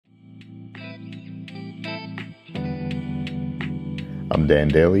I'm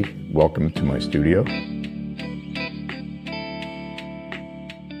Dan Dailey. Welcome to my studio.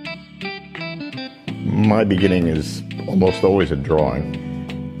 My beginning is almost always a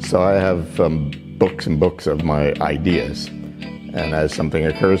drawing. So I have books and books of my ideas. And as something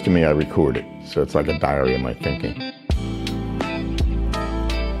occurs to me, I record it. So it's like a diary of my thinking.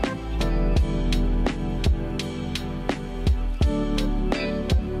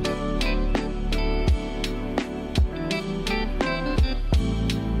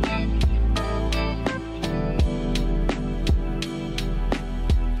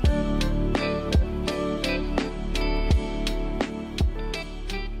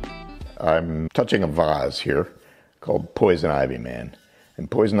 I'm touching a vase here called Poison Ivy Man. And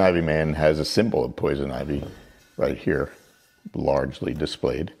Poison Ivy Man has a symbol of poison ivy right here, largely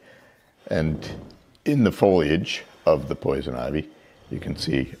displayed. And in the foliage of the poison ivy, you can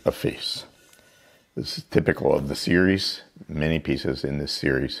see a face. This is typical of the series, many pieces in this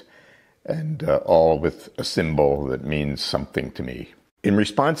series, and all with a symbol that means something to me. In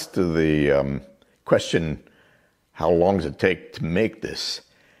response to the question, how long does it take to make this?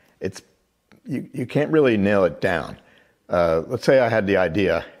 You can't really nail it down. Let's say I had the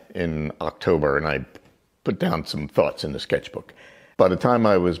idea in October and I put down some thoughts in the sketchbook. By the time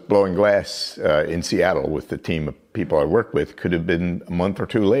I was blowing glass in Seattle with the team of people I work with, could have been a month or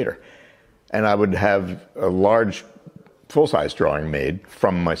two later. And I would have a large full-size drawing made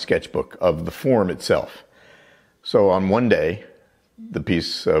from my sketchbook of the form itself. So on one day, the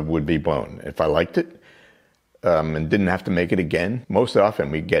piece would be blown. If I liked it and didn't have to make it again, most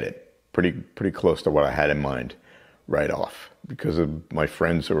often we get it pretty close to what I had in mind right off because of my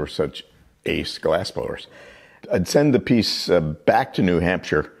friends who were such ace glassblowers. I'd send the piece back to New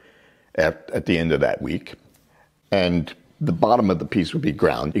Hampshire at the end of that week, and the bottom of the piece would be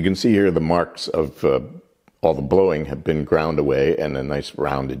ground. You can see here the marks of all the blowing have been ground away and a nice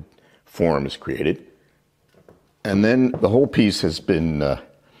rounded form is created. And then the whole piece has been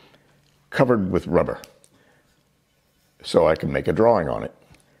covered with rubber so I can make a drawing on it.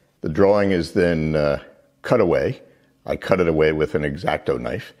 The drawing is then cut away. I cut it away with an X-Acto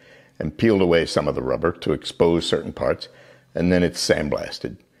knife and peeled away some of the rubber to expose certain parts, and then it's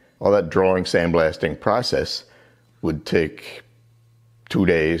sandblasted. All that drawing sandblasting process would take 2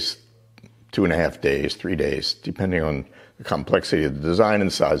 days, 2.5 days, 3 days, depending on the complexity of the design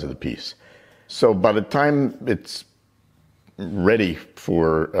and the size of the piece. So by the time it's ready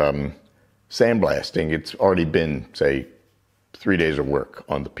for sandblasting, it's already been, say, 3 days of work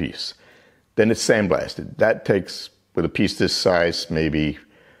on the piece. Then it's sandblasted. That takes, with a piece this size, maybe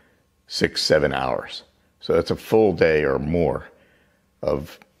 6-7 hours. So that's a full day or more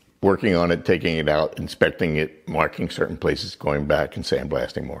of working on it, taking it out, inspecting it, marking certain places, going back and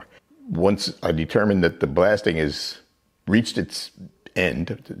sandblasting more. Once I determined that the blasting has reached its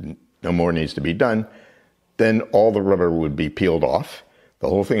end, no more needs to be done, then all the rubber would be peeled off. The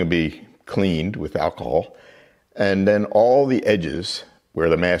whole thing would be cleaned with alcohol. And then all the edges where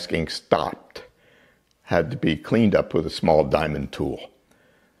the masking stopped had to be cleaned up with a small diamond tool.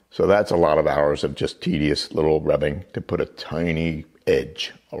 So that's a lot of hours of just tedious little rubbing to put a tiny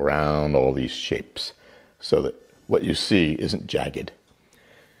edge around all these shapes so that what you see isn't jagged.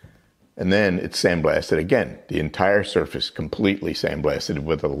 And then it's sandblasted again, the entire surface completely sandblasted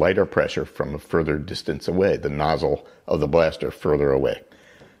with a lighter pressure from a further distance away, the nozzle of the blaster further away.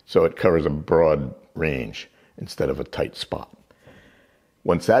 So it covers a broad range instead of a tight spot.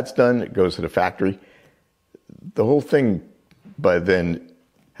 Once that's done, it goes to the factory. The whole thing by then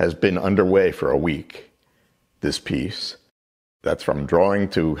has been underway for a week, this piece. That's from drawing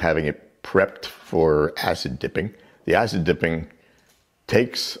to having it prepped for acid dipping. The acid dipping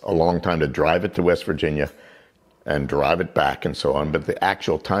takes a long time to drive it to West Virginia and drive it back and so on, but the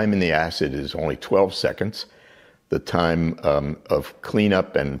actual time in the acid is only 12 seconds. The time of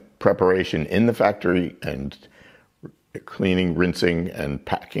cleanup and preparation in the factory and cleaning, rinsing, and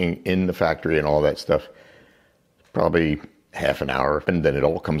packing in the factory and all that stuff, probably half an hour, and then it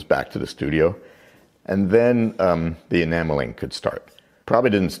all comes back to the studio. And then the enameling could start. Probably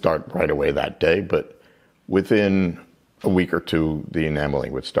didn't start right away that day, but within a week or two, the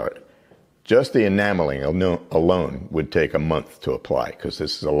enameling would start. Just the enameling alone would take a month to apply, because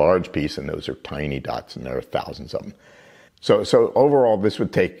this is a large piece and those are tiny dots and there are thousands of them. So overall, this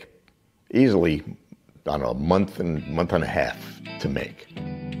would take easily, I don't know, a month and a half to make.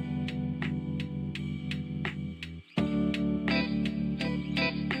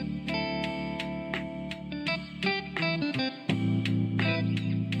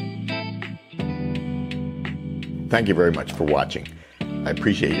 Thank you very much for watching. I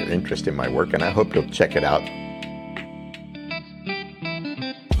appreciate your interest in my work, and I hope you'll check it out